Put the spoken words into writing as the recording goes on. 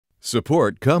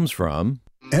Support comes from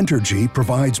Entergy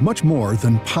provides much more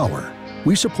than power.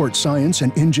 We support science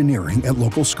and engineering at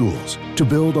local schools to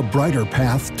build a brighter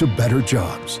path to better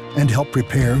jobs and help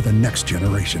prepare the next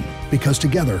generation. Because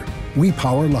together, we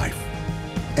power life.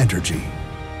 Entergy.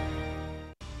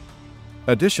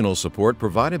 additional support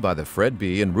provided by the Fred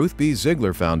B. and Ruth B.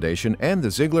 Ziegler Foundation and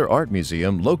the Ziegler Art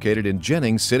Museum located in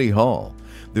Jennings City Hall.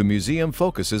 The museum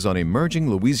focuses on emerging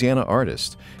Louisiana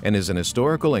artists and is an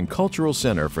historical and cultural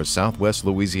center for Southwest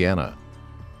Louisiana.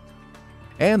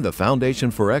 And the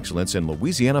Foundation for Excellence in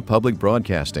Louisiana Public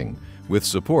Broadcasting, with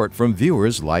support from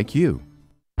viewers like you.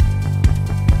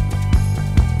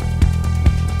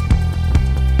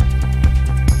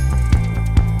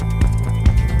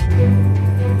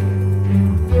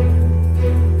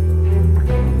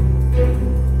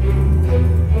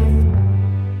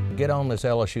 Get on this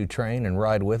LSU train and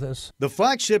ride with us. The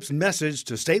flagship's message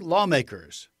to state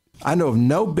lawmakers. I know of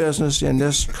no business in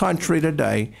this country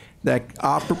today that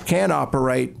can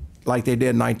operate like they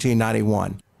did in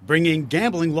 1991. Bringing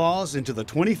gambling laws into the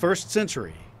 21st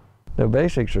century. The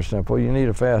basics are simple. You need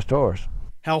a fast horse.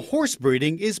 How horse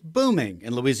breeding is booming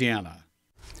in Louisiana.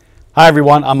 Hi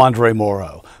everyone, I'm Andre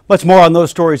Morrow. Much more on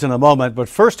those stories in a moment, but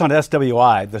first on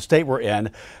SWI, the state we're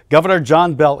in, Governor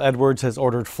John Bel Edwards has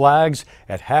ordered flags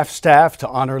at half-staff to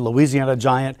honor Louisiana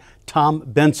giant Tom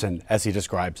Benson, as he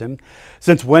describes him.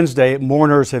 Since Wednesday,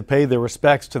 mourners have paid their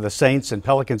respects to the Saints and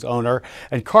Pelicans owner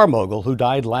and car mogul who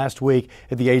died last week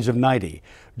at the age of 90.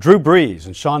 Drew Brees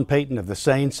and Sean Payton of the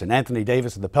Saints and Anthony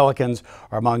Davis of the Pelicans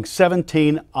are among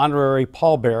 17 honorary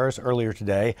pallbearers earlier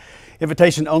today.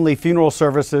 Invitation-only funeral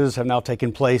services have now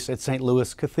taken place at St.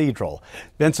 Louis Cathedral.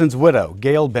 Benson's widow,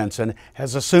 Gail Benson,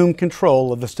 has assumed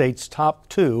control of the state's top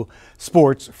 2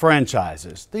 sports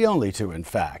franchises, the only 2 in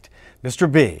fact. Mr.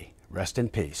 B, rest in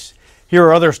peace. Here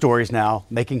are other stories now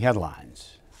making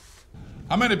headlines.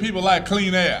 How many people like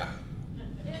clean air?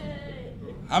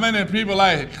 How many people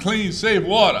like clean, safe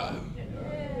water?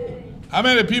 How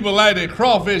many people like their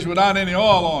crawfish without any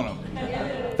oil on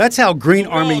them? That's how Green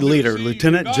Army leader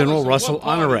Lieutenant General Russell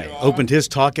Honore opened his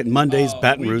talk at Monday's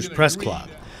Baton Rouge Press Club.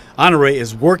 Honore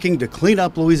is working to clean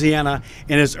up Louisiana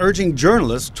and is urging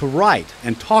journalists to write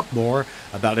and talk more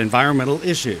about environmental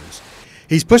issues.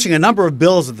 He's pushing a number of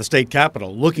bills at the state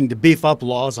capitol looking to beef up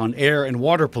laws on air and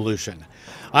water pollution.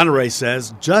 Honore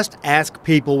says just ask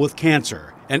people with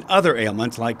cancer and other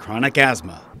ailments like chronic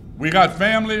asthma. We got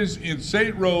families in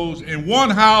St. Rose in one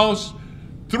house,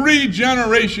 3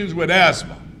 generations with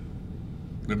asthma.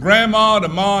 The grandma, the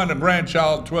ma, and the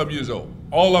grandchild, 12 years old,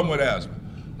 all of them with asthma.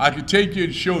 I could take you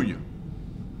and show you.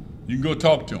 You can go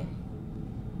talk to them.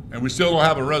 And we still don't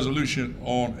have a resolution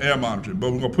on air monitoring,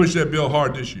 but we're going to push that bill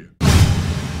hard this year.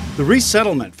 The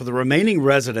resettlement for the remaining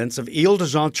residents of Ile de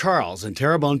Jean Charles in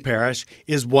Terrebonne Parish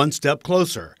is one step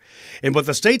closer. In what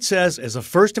the state says is a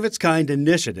first-of-its-kind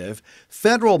initiative,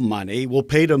 federal money will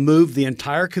pay to move the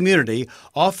entire community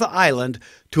off the island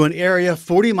to an area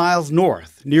 40 miles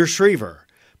north, near Schriever.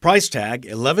 Price tag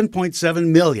 $11.7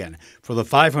 million for the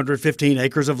 515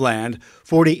 acres of land,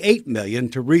 $48 million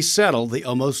to resettle the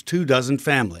almost 24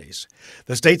 families.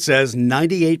 The state says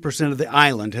 98% of the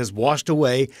island has washed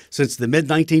away since the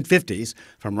mid-1950s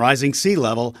from rising sea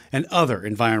level and other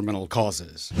environmental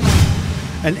causes.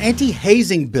 An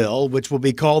anti-hazing bill, which will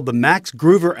be called the Max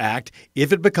Groover Act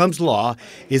if it becomes law,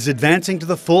 is advancing to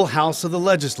the full House of the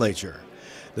legislature.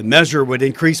 The measure would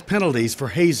increase penalties for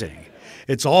hazing.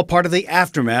 It's all part of the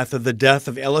aftermath of the death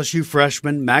of LSU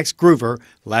freshman Max Groover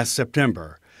last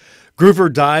September.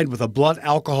 Groover died with a blood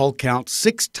alcohol count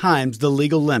 6 times the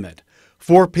legal limit.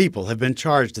 4 people have been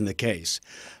charged in the case.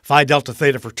 Phi Delta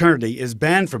Theta fraternity is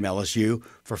banned from LSU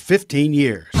for 15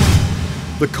 years.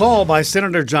 The call by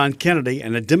Senator John Kennedy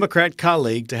and a Democrat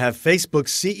colleague to have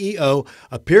Facebook's CEO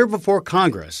appear before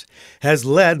Congress has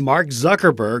led Mark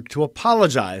Zuckerberg to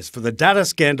apologize for the data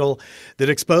scandal that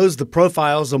exposed the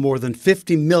profiles of more than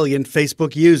 50 million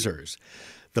Facebook users.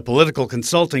 The political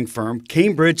consulting firm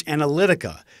Cambridge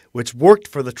Analytica, which worked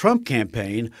for the Trump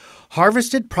campaign,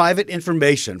 harvested private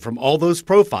information from all those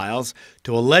profiles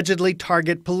to allegedly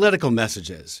target political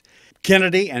messages.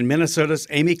 Kennedy and Minnesota's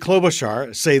Amy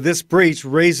Klobuchar say this breach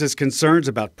raises concerns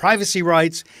about privacy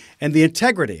rights and the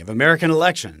integrity of American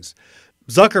elections.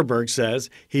 Zuckerberg says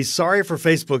he's sorry for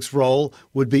Facebook's role,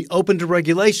 would be open to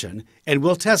regulation, and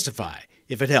will testify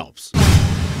if it helps.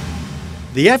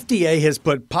 The FDA has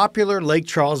put popular Lake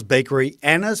Charles bakery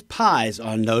Anna's Pies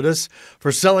on notice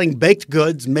for selling baked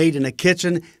goods made in a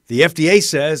kitchen the FDA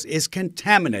says is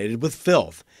contaminated with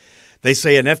filth. They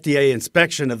say an FDA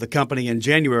inspection of the company in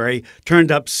January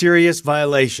turned up serious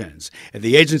violations, and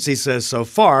the agency says so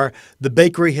far the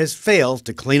bakery has failed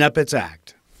to clean up its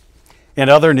act. In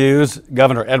other news,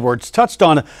 Governor Edwards touched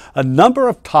on a number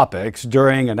of topics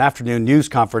during an afternoon news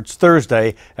conference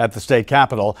Thursday at the state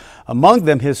capitol. Among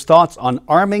them, his thoughts on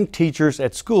arming teachers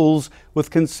at schools with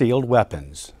concealed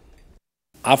weapons.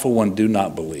 I, for one, do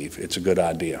not believe it's a good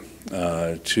idea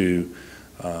to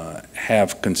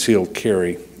have concealed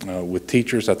carry with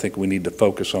teachers. I think we need to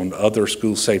focus on other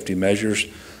school safety measures,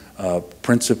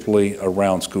 principally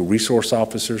around school resource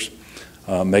officers.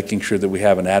 Making sure that we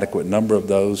have an adequate number of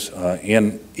those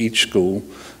in each school,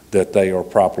 that they are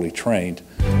properly trained.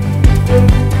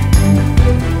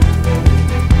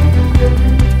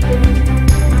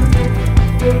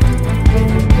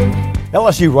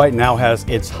 LSU right now has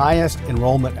its highest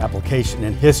enrollment application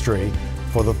in history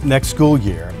for the next school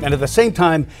year, and at the same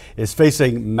time is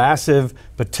facing massive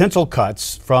potential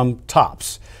cuts from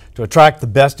TOPS. To attract the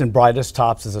best and brightest,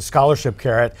 TOPS is a scholarship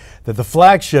carrot that the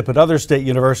flagship at other state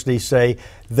universities say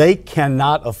they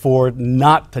cannot afford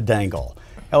not to dangle.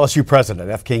 LSU President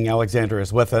F. King Alexander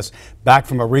is with us, back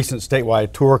from a recent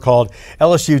statewide tour called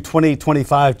LSU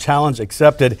 2025 Challenge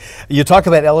Accepted. You talk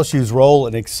about LSU's role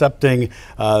in accepting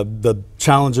the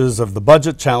challenges of the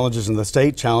budget, challenges in the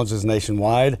state, challenges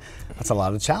nationwide. That's a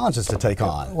lot of challenges to take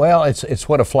on. Well, it's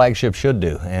what a flagship should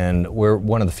do, and we're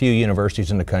one of the few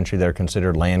universities in the country that are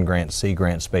considered land grant, sea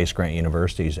grant, space grant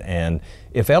universities. And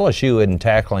if LSU isn't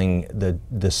tackling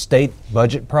the state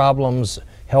budget problems,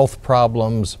 health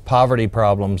problems, poverty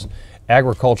problems,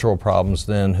 agricultural problems,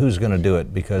 then who's going to do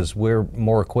it? Because we're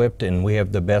more equipped and we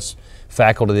have the best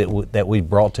faculty that we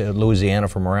brought to Louisiana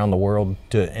from around the world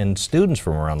and students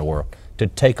from around the world to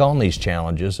take on these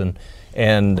challenges.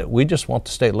 And we just want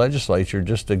the state legislature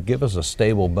just to give us a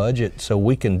stable budget so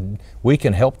we can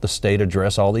help the state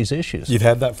address all these issues. You've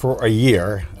had that for a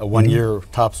year, a one-year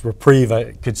TOPS reprieve,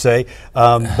 I could say,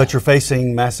 but you're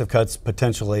facing massive cuts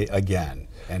potentially again.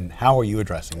 And how are you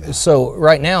addressing this? So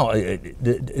right now,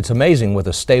 it's amazing with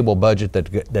a stable budget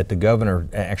that the governor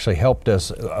actually helped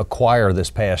us acquire this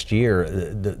past year.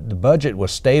 The budget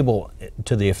was stable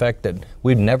to the effect that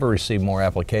we've never received more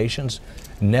applications,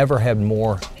 never had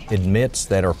more admits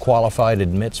that are qualified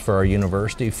admits for our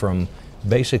university from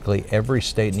basically every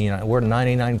state in the United States. We're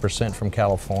 99% from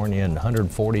California and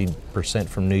 140%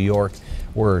 from New York.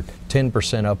 We're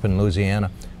 10% up in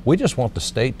Louisiana. We just want the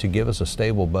state to give us a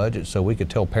stable budget so we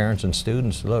could tell parents and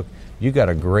students, look, you got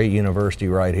a great university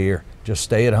right here. Just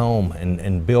stay at home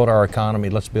and build our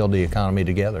economy. Let's build the economy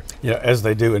together. Yeah, as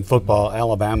they do in football,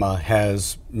 Alabama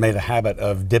has made a habit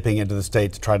of dipping into the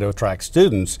state to try to attract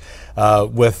students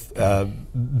with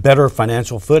better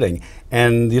financial footing.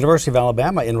 And the University of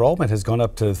Alabama enrollment has gone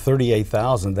up to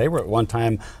 38,000. They were at one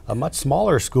time a much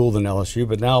smaller school than LSU,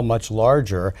 but now much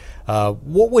larger.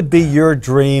 What would be your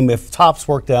dream if TOPS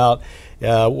worked out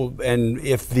and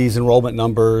if these enrollment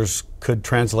numbers could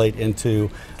translate into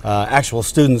actual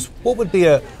students? What would be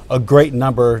a great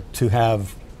number to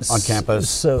have on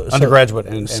campus, undergraduate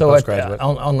and postgraduate?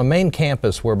 On the main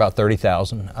campus, we're about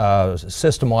 30,000.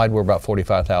 System-wide, we're about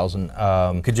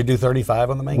 45,000. Could you do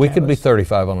 35 on the main campus? We could be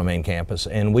 35 on the main campus,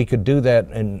 and we could do that,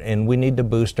 and we need to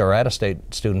boost our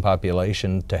out-of-state student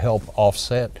population to help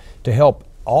offset, to help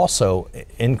also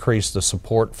increase the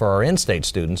support for our in-state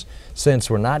students, since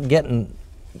we're not getting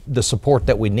the support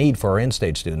that we need for our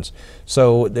in-state students.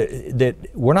 So that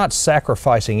we're not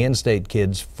sacrificing in-state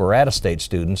kids for out-of-state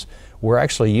students. We're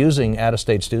actually using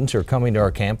out-of-state students who are coming to our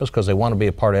campus because they want to be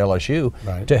a part of LSU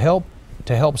to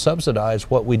help subsidize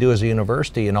what we do as a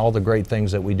university and all the great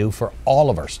things that we do for all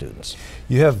of our students.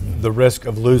 You have the risk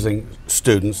of losing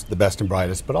students, the best and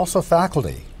brightest, but also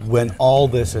faculty when all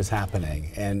this is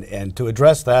happening. And to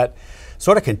address that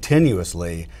sort of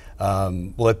continuously,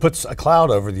 well, it puts a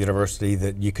cloud over the university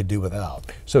that you could do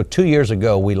without. So 2 years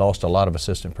ago, we lost a lot of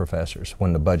assistant professors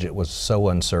when the budget was so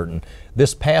uncertain.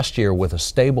 This past year, with a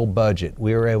stable budget,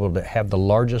 we were able to have the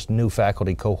largest new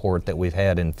faculty cohort that we've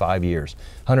had in 5 years.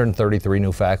 133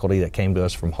 new faculty that came to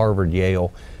us from Harvard,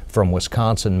 Yale, from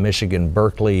Wisconsin, Michigan,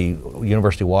 Berkeley,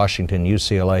 University of Washington,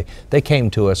 UCLA. They came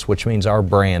to us, which means our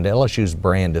brand, LSU's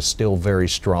brand, is still very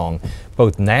strong,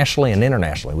 both nationally and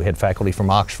internationally. We had faculty from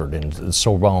Oxford and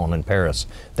Sorbonne and Paris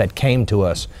that came to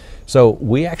us. So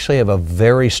we actually have a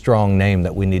very strong name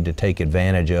that we need to take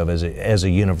advantage of as a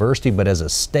university, but as a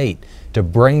state, to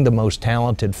bring the most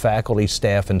talented faculty,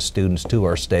 staff, and students to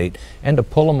our state and to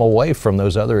pull them away from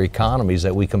those other economies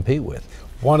that we compete with.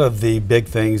 One of the big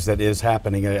things that is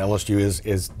happening at LSU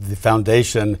is the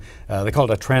foundation, they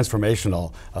call it a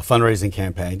transformational fundraising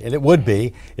campaign. And it would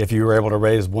be if you were able to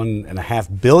raise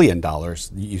 $1.5 billion,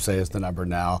 you say is the number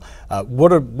now.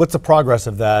 What's the progress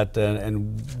of that,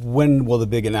 and when will the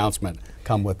big announcement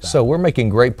come with that? So we're making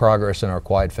great progress in our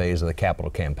quiet phase of the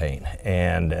capital campaign.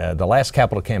 And the last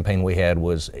capital campaign we had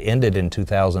ended in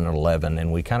 2011,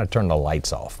 and we kind of turned the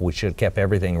lights off. We should have kept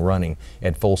everything running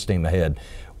at full steam ahead.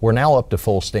 We're now up to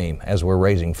full steam as we're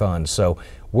raising funds. So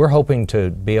we're hoping to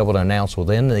be able to announce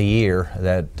within the year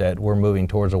that we're moving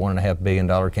towards a $1.5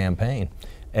 billion campaign.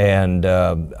 And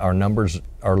our numbers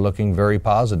are looking very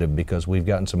positive because we've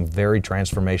gotten some very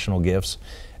transformational gifts.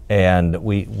 And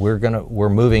we're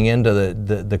moving into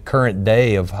the current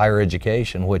day of higher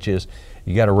education, which is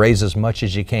you got to raise as much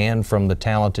as you can from the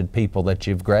talented people that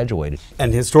you've graduated.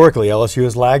 And historically, LSU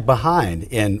has lagged behind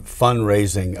in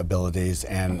fundraising abilities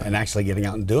and actually getting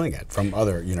out and doing it from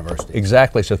other universities.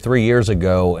 Exactly. So 3 years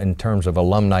ago, in terms of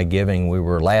alumni giving, we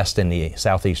were last in the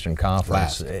Southeastern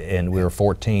Conference, and we were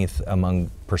 14th among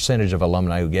percentage of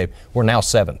alumni who gave. We're now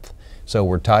 7th. So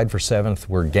we're tied for 7th.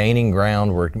 We're gaining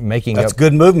ground. We're making That's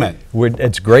good movement.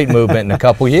 It's great movement in a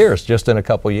couple years, just in a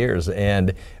couple years.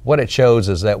 And what it shows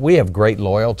is that we have great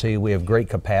loyalty. We have great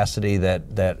capacity.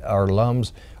 That our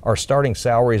alums, our starting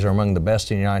salaries are among the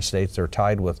best in the United States. They're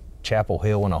tied with Chapel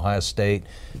Hill and Ohio State.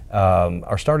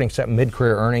 Our starting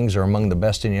mid-career earnings are among the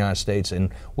best in the United States, and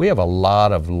we have a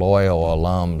lot of loyal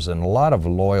alums and a lot of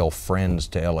loyal friends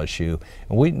to LSU.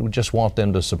 And we just want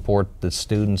them to support the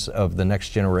students of the next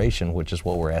generation, which is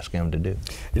what we're asking them to do.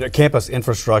 You know, campus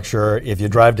infrastructure, if you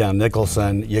drive down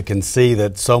Nicholson, you can see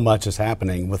that so much is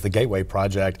happening with the Gateway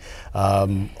Project.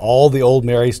 All the old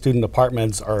Mary student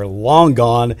apartments are long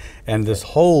gone, and this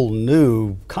whole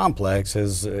new complex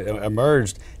has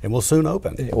emerged and will soon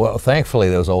open. Well, thankfully,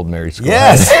 those old Mary schools.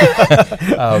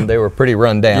 Yes! They were pretty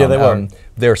run down. Yeah, they were.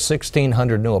 There are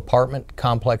 1,600 new apartment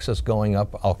complexes going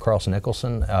up across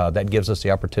Nicholson. That gives us the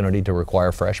opportunity to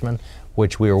require freshmen,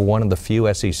 which we are one of the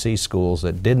few SEC schools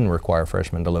that didn't require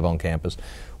freshmen to live on campus,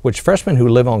 which freshmen who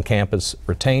live on campus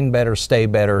retain better, stay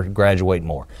better, graduate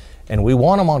more. And we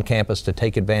want them on campus to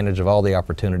take advantage of all the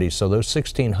opportunities. So those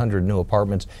 1,600 new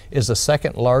apartments is the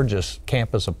second largest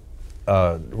campus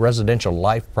residential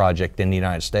life project in the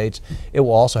United States. It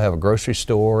will also have a grocery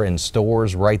store and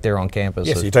stores right there on campus.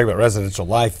 Yes, you talk about residential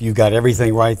life, you got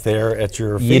everything right there at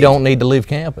your feet. You don't need to leave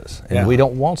campus, and we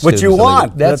don't want students to leave. What you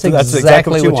want. That's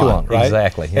exactly what you want, right?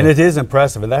 Exactly. Yeah. And it is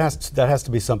impressive, and that has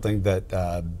to be something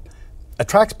that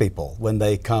attracts people when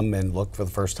they come and look for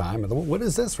the first time. What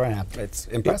is this right now? It's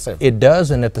impressive. It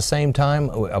does, and at the same time,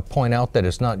 I'll point out that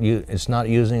it's not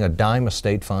using a dime of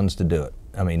state funds to do it.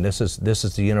 I mean, this is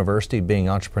the university being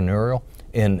entrepreneurial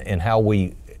in how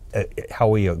we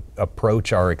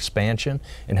approach our expansion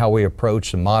and how we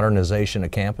approach the modernization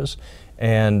of campus.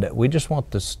 And we just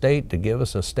want the state to give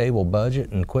us a stable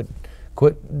budget and quit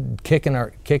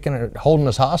holding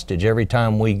us hostage every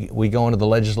time we go into the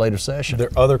legislative session. There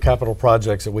are other capital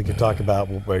projects that we could talk about.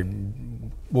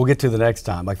 We'll get to the next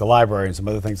time, like the library and some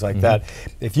other things like that.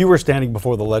 If you were standing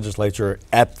before the legislature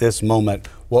at this moment,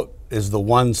 what is the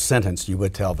one sentence you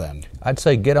would tell them? I'd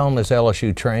say get on this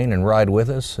LSU train and ride with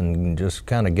us and just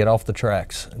kind of get off the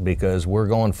tracks, because we're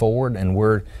going forward, and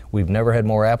we've never had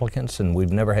more applicants, and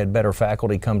we've never had better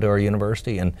faculty come to our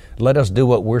university, and let us do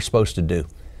what we're supposed to do.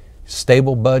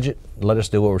 Stable budget, let us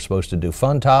do what we're supposed to do.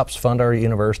 Fund TOPS, fund our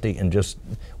university, and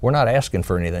we're not asking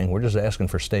for anything, we're just asking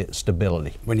for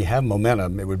stability. When you have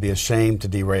momentum, it would be a shame to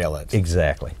derail it.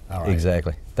 Exactly. All right.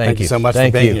 Exactly. Thank you so much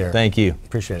for being here. Thank you.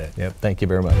 Appreciate it. Yep. Thank you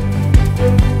very much.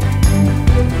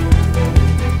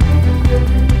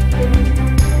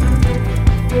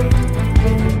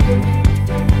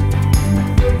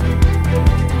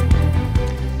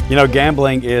 You know,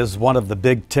 gambling is one of the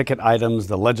big ticket items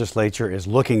the legislature is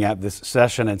looking at this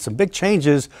session, and some big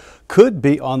changes could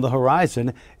be on the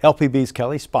horizon. LPB's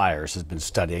Kelly Spires has been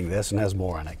studying this and has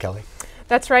more on it. Kelly?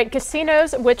 That's right.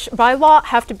 Casinos, which by law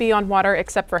have to be on water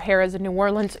except for Harrah's in New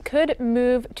Orleans, could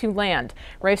move to land.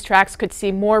 Racetracks could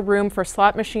see more room for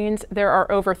slot machines. There are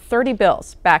over 30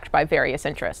 bills backed by various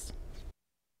interests.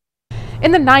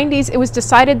 In the 90s, it was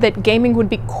decided that gaming would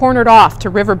be cornered off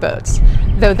to riverboats,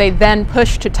 though they then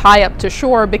pushed to tie up to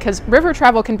shore because river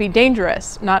travel can be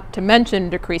dangerous, not to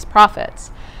mention decrease profits.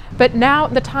 But now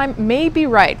the time may be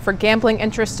right for gambling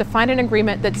interests to find an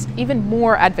agreement that's even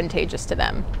more advantageous to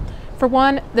them. For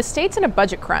one, the state's in a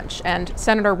budget crunch, and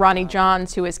Senator Ronnie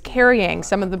Johns, who is carrying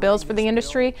some of the bills for the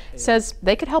industry, says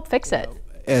they could help fix it.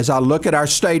 As I look at our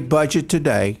state budget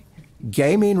today,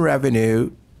 gaming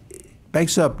revenue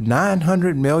makes up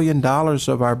 $900 million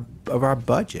of our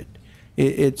budget.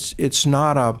 It's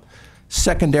not a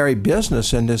secondary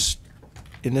business in this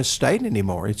state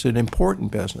anymore. It's an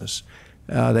important business.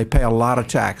 They pay a lot of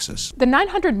taxes. The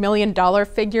 $900 million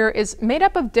figure is made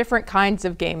up of different kinds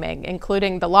of gaming,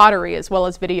 including the lottery as well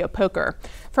as video poker.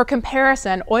 For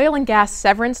comparison, oil and gas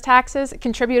severance taxes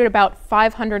contributed about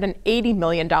 $580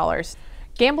 million.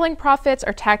 Gambling profits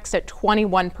are taxed at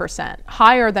 21%,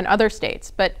 higher than other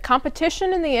states, but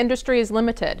competition in the industry is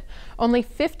limited. Only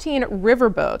 15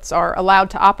 riverboats are allowed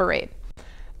to operate.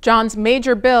 John's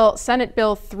major bill, Senate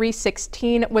Bill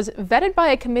 316, was vetted by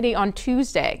a committee on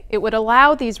Tuesday. It would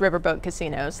allow these riverboat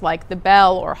casinos, like the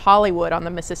Belle or Hollywood on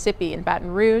the Mississippi in Baton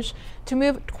Rouge, to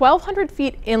move 1,200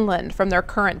 feet inland from their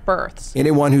current berths.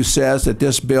 Anyone who says that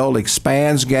this bill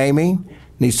expands gaming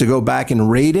needs to go back and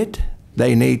read it.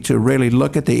 They need to really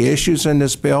look at the issues in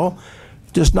this bill.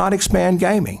 Does not expand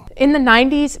gaming. In the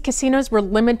 90s, casinos were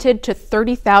limited to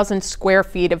 30,000 square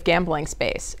feet of gambling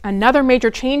space. Another major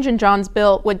change in John's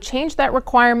bill would change that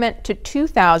requirement to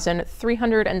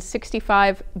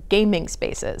 2,365 gaming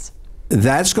spaces.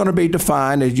 That's going to be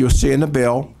defined, as you'll see in the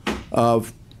bill,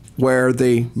 of where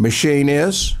the machine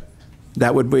is.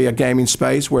 That would be a gaming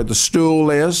space. Where the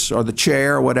stool is, or the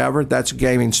chair, or whatever, that's a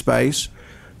gaming space.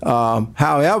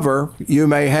 However, you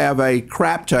may have a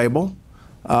crap table,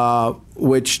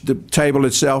 which the table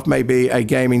itself may be a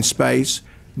gaming space,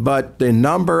 but the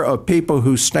number of people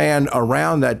who stand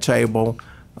around that table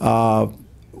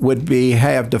would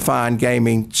have defined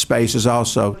gaming spaces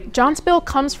also. John's bill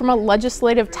comes from a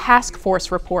legislative task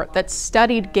force report that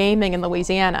studied gaming in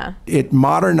Louisiana. It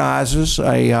modernizes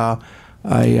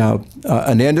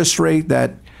an industry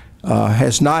that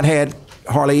has not had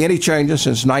hardly any changes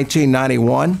since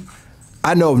 1991.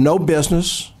 I know of no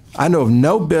business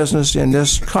in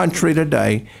this country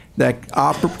today that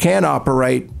can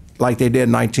operate like they did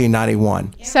in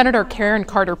 1991. Senator Karen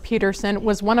Carter Peterson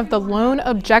was one of the lone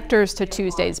objectors to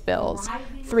Tuesday's bills.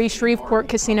 3 Shreveport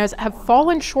casinos have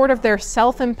fallen short of their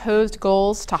self-imposed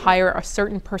goals to hire a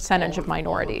certain percentage of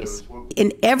minorities.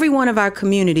 In every one of our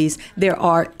communities, there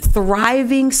are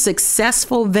thriving,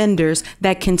 successful vendors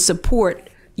that can support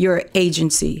your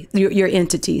agency, your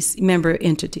entities, member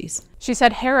entities. She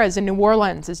said Harrah's in New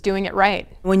Orleans is doing it right.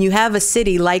 When you have a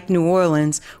city like New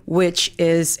Orleans, which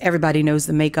is, everybody knows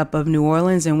the makeup of New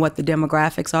Orleans and what the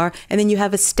demographics are, and then you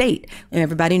have a state, and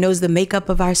everybody knows the makeup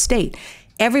of our state.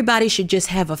 Everybody should just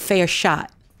have a fair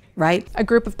shot, right? A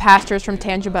group of pastors from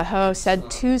Tangipahoa said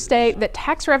Tuesday that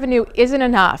tax revenue isn't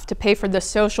enough to pay for the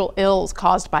social ills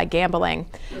caused by gambling.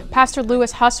 Pastor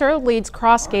Lewis Husser leads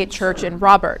Crossgate Church in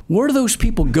Robert. Where do those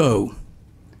people go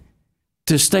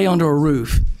to stay under a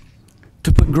roof,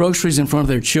 to put groceries in front of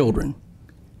their children?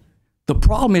 The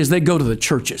problem is they go to the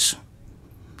churches.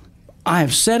 I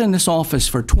have sat in this office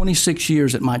for 26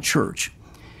 years at my church,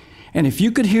 and if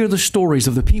you could hear the stories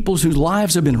of the people whose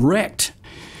lives have been wrecked,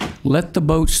 let the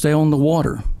boat stay on the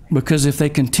water, because if they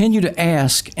continue to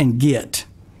ask and get,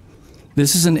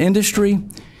 this is an industry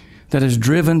that is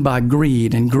driven by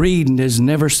greed, and greed is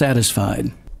never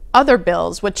satisfied. Other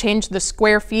bills would change the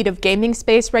square feet of gaming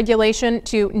space regulation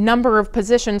to number of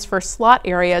positions for slot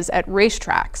areas at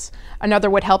racetracks. Another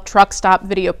would help truck stop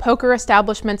video poker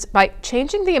establishments by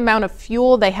changing the amount of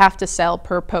fuel they have to sell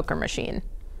per poker machine.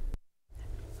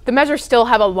 The measures still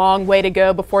have a long way to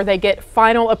go before they get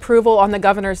final approval on the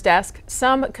governor's desk.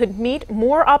 Some could meet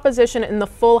more opposition in the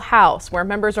full House, where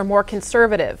members are more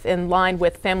conservative, in line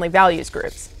with family values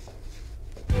groups.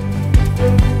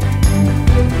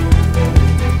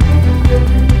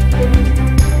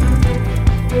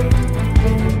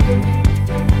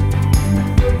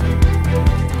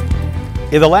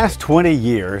 In the last 20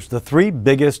 years, the 3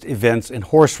 biggest events in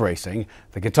horse racing,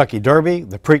 the Kentucky Derby,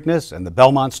 the Preakness, and the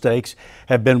Belmont Stakes,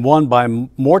 have been won by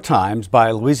more times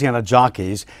by Louisiana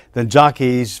jockeys than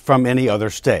jockeys from any other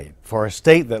state. For a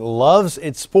state that loves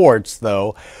its sports,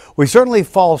 though, we certainly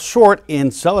fall short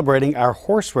in celebrating our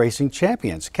horse racing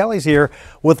champions. Kelly's here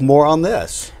with more on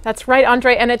this. That's right,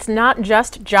 Andre, and it's not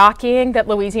just jockeying that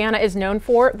Louisiana is known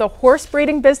for. The horse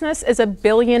breeding business is a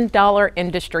billion-dollar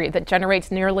industry that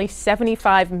generates nearly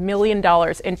 $75 million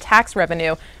in tax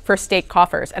revenue for state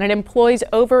coffers, and it employs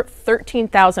over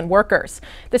 13,000 workers.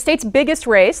 The state's biggest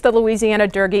race, the Louisiana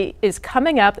Derby, is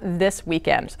coming up this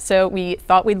weekend. So we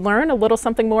thought we'd learn a little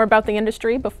something more about the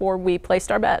industry before we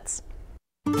placed our bets.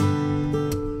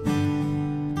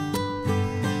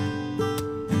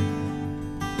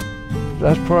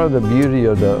 That's part of the beauty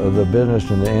of the business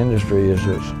and the industry is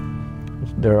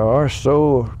there are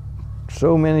so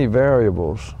many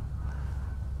variables,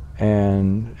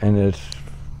 and it's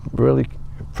really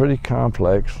pretty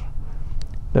complex.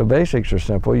 The basics are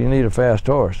simple. You need a fast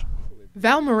horse.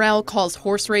 Val Morrell calls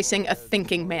horse racing a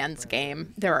thinking man's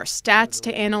game. There are stats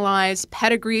to analyze,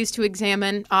 pedigrees to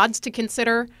examine, odds to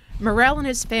consider. Morrell and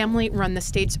his family run the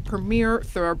state's premier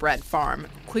thoroughbred farm,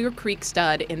 Clear Creek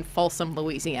Stud in Folsom,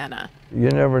 Louisiana. You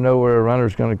never know where a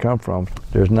runner's going to come from.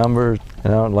 There's numbers,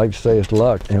 and I don't like to say it's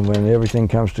luck. And when everything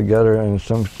comes together in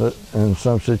some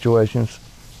situations,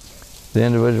 the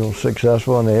individual's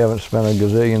successful and they haven't spent $1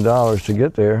 gazillion to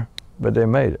get there, but they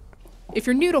made it. If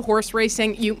you're new to horse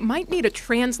racing, you might need a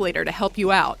translator to help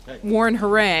you out. Warren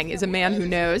Harang is a man who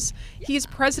knows. He's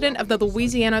president of the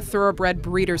Louisiana Thoroughbred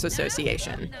Breeders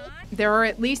Association. There are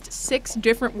at least 6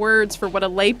 different words for what a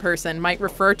layperson might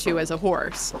refer to as a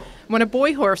horse. When a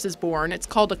boy horse is born, it's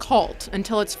called a colt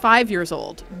until it's 5 years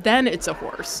old. Then it's a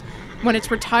horse. When it's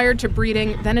retired to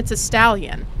breeding, then it's a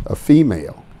stallion. A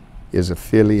female is a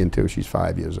filly until she's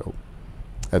 5 years old.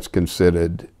 That's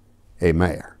considered a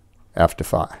mare after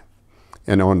 5.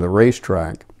 And on the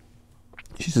racetrack,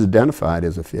 she's identified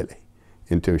as a filly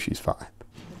until she's 5.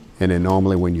 And then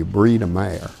normally when you breed a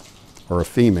mare or a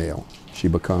female, she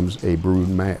becomes a brood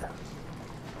mare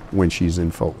when she's in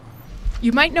foal.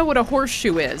 You might know what a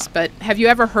horseshoe is, but have you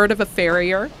ever heard of a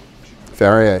farrier?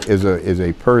 Farrier is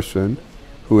a person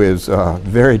who is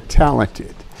very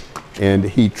talented, and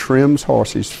he trims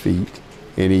horses' feet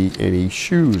and he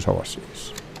shoes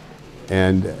horses.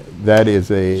 And that is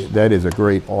a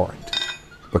great art,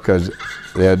 because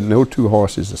there are no 2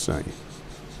 horses the same.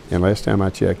 And last time I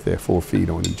checked, there are 4 feet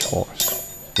on each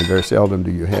horse. And very seldom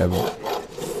do you have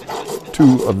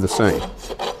 2 of the same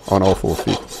on all 4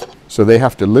 feet. So they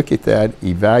have to look at that,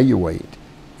 evaluate,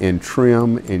 and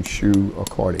trim and shoe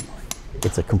accordingly.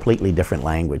 It's a completely different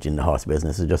language in the horse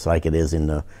business. It's just like it is in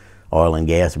the oil and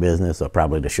gas business, or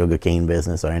probably the sugarcane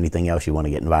business, or anything else you want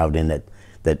to get involved in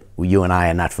that you and I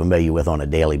are not familiar with on a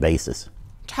daily basis.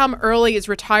 Tom Early is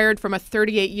retired from a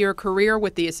 38-year career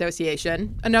with the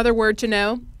association. Another word to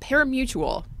know,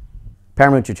 parimutuel.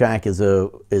 Parimutuel track is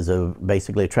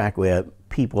basically a track where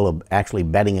people are actually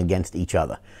betting against each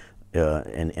other.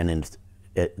 The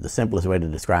simplest way to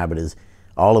describe it is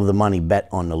all of the money bet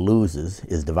on the losers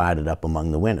is divided up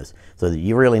among the winners. So that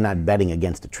you're really not betting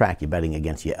against the track, you're betting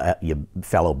against your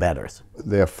fellow bettors.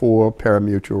 There are 4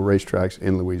 parimutuel racetracks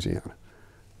in Louisiana.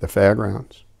 The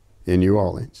Fairgrounds in New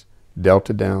Orleans,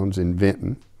 Delta Downs in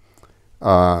Vinton,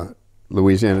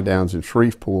 Louisiana Downs in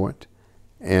Shreveport,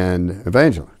 and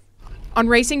Evangeline. On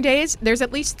racing days, there's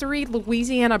at least 3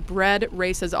 Louisiana-bred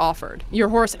races offered. Your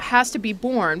horse has to be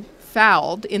born,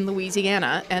 foaled in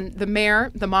Louisiana, and the mare,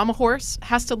 the mama horse,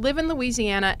 has to live in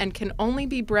Louisiana and can only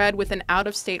be bred with an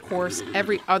out-of-state horse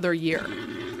every other year.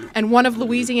 And one of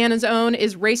Louisiana's own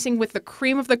is racing with the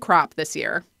cream of the crop this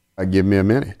year. Give Me a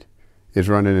Minute is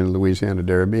running in Louisiana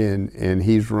Derby, and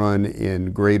he's run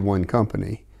in Grade 1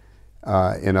 company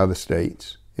in other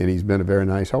states, and he's been a very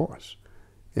nice horse.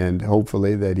 And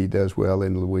hopefully that he does well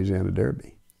in Louisiana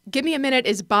Derby. Give Me a Minute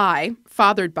is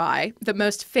fathered by, the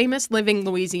most famous living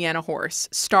Louisiana horse,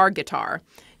 Star Guitar.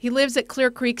 He lives at Clear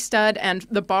Creek Stud, and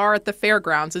the bar at the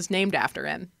fairgrounds is named after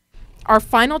him. Our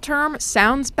final term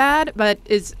sounds bad, but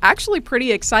is actually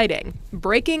pretty exciting.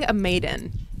 Breaking a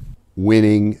maiden.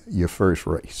 Winning your first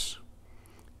race.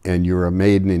 And you're a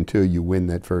maiden until you win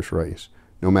that first race,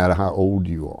 no matter how old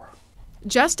you are.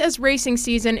 Just as racing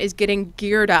season is getting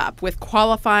geared up with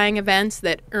qualifying events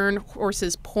that earn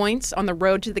horses points on the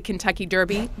road to the Kentucky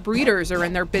Derby, breeders are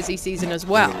in their busy season as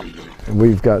well.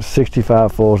 We've got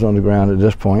 65 foals on the ground at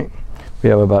this point. We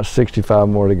have about 65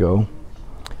 more to go.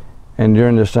 And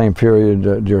during the same period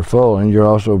that you're foaling, you're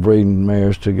also breeding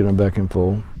mares to get them back in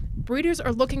foal. Breeders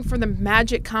are looking for the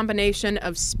magic combination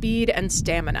of speed and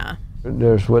stamina.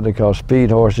 There's what they call speed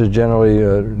horses.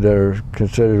 Generally, they're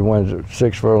considered ones that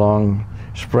 6 furlong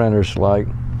sprinters like.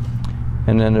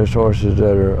 And then there's horses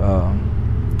that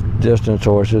are distance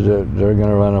horses that they're going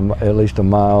to run at least a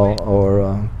mile,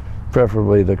 or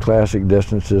preferably the classic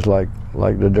distances like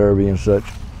the Derby and such,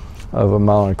 of 1.25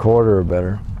 miles or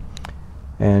better.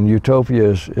 And utopia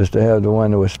is to have the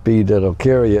one with speed that'll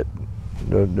carry it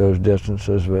those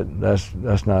distances, but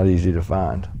that's not easy to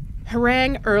find.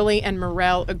 Harang, Early, and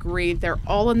Morrell agree they're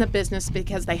all in the business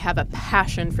because they have a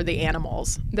passion for the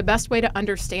animals. The best way to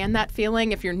understand that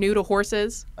feeling if you're new to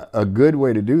horses? A good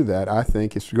way to do that, I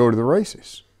think, is to go to the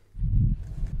races.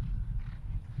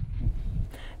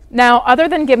 Now, other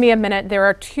than Give Me a Minute, there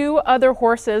are 2 other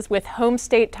horses with home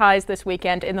state ties this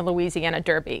weekend in the Louisiana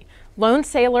Derby. Lone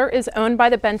Sailor is owned by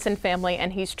the Benson family,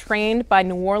 and he's trained by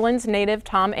New Orleans native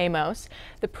Tom Amos.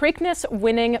 The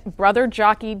Preakness-winning brother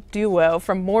jockey duo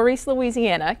from Maurice,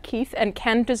 Louisiana, Keith and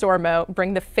Ken DeZormo,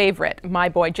 bring the favorite, My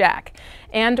Boy Jack.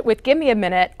 And with Give Me a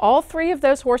Minute, all three of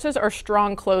those horses are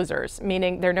strong closers,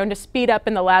 meaning they're known to speed up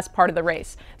in the last part of the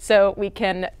race. So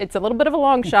it's a little bit of a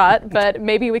long shot, but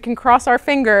maybe we can cross our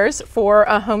fingers for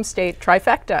a home state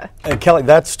trifecta. And Kelly,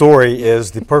 that story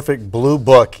is the perfect blue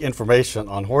book information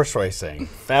on horse racing.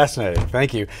 Fascinating,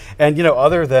 thank you. And you know,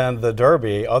 other than the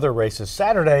Derby, other races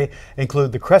Saturday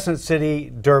include the Crescent City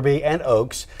Derby and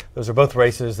Oaks. Those are both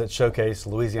races that showcase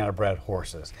Louisiana-bred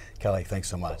horses. Kelly, thanks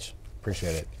so much.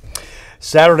 Appreciate it.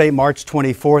 Saturday, March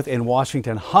 24th in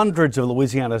Washington, hundreds of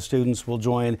Louisiana students will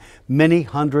join many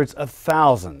hundreds of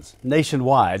thousands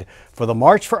nationwide for the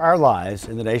March for Our Lives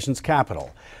in the nation's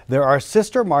capital. There are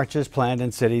sister marches planned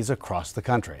in cities across the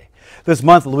country. This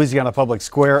month, Louisiana Public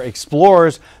Square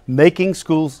explores making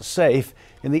schools safe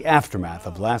in the aftermath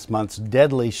of last month's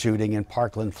deadly shooting in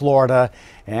Parkland, Florida,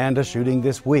 and a shooting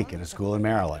this week at a school in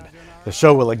Maryland. The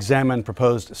show will examine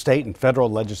proposed state and federal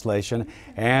legislation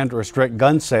and restrict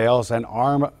gun sales and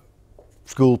arm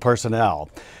school personnel.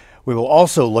 We will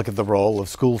also look at the role of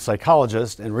school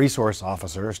psychologists and resource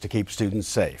officers to keep students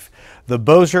safe. The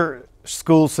Bossier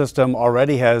school system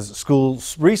already has school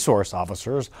resource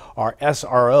officers, or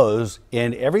SROs,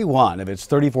 in every one of its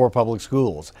 34 public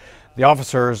schools. The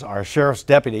officers are sheriff's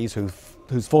deputies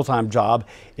whose full-time job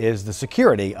is the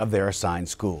security of their assigned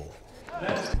school.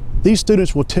 These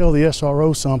students will tell the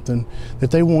SRO something that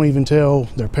they won't even tell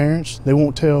their parents. They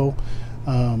won't tell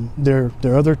their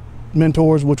other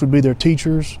mentors, which would be their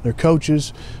teachers, their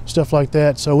coaches, stuff like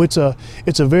that. So it's a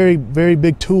very, very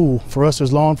big tool for us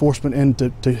as law enforcement, and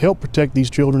to help protect these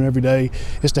children every day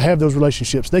is to have those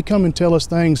relationships. They come and tell us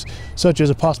things such as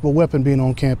a possible weapon being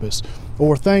on campus,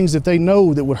 or things that they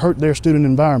know that would hurt their student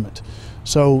environment.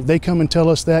 So they come and tell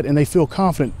us that, and they feel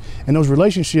confident in those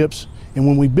relationships. And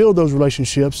when we build those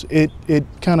relationships, it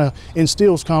kind of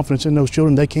instills confidence in those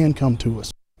children. They can come to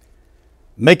us.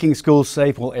 Making Schools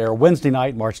Safe will air Wednesday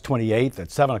night, March 28th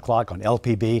at 7 o'clock on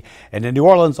LPB, and in New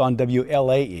Orleans on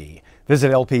WLAE.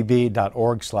 Visit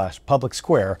lpb.org/public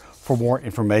square for more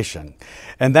information.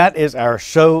 And that is our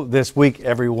show this week,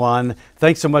 everyone.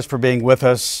 Thanks so much for being with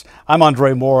us. I'm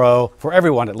Andre Morrow. For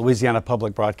everyone at Louisiana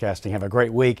Public Broadcasting, have a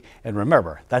great week. And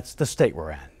remember, that's the state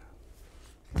we're in.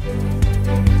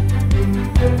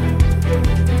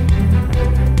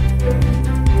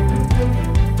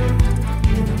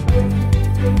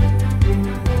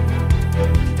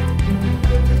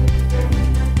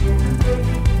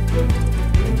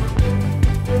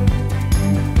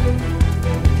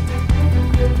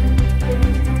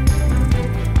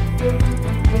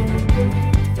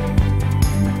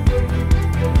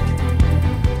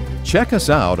 Check us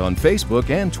out on Facebook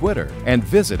and Twitter, and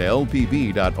visit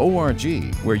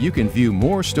lpb.org, where you can view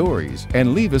more stories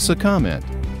and leave us a comment.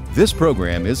 This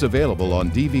program is available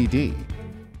on DVD.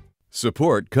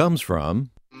 Support comes from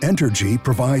Entergy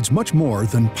provides much more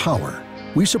than power.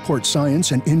 We support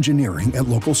science and engineering at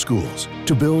local schools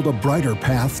to build a brighter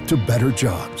path to better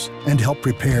jobs and help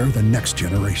prepare the next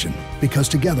generation. Because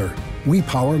together, we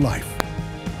power life.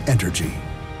 Entergy.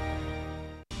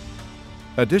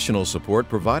 Additional support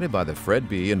provided by the Fred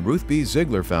B. and Ruth B.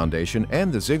 Ziegler Foundation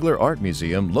and the Ziegler Art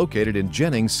Museum located in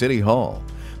Jennings City Hall.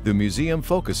 The museum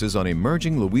focuses on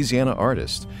emerging Louisiana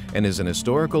artists and is an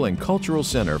historical and cultural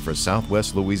center for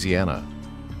Southwest Louisiana.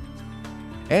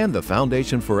 And the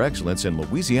Foundation for Excellence in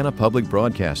Louisiana Public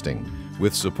Broadcasting,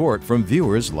 with support from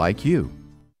viewers like you.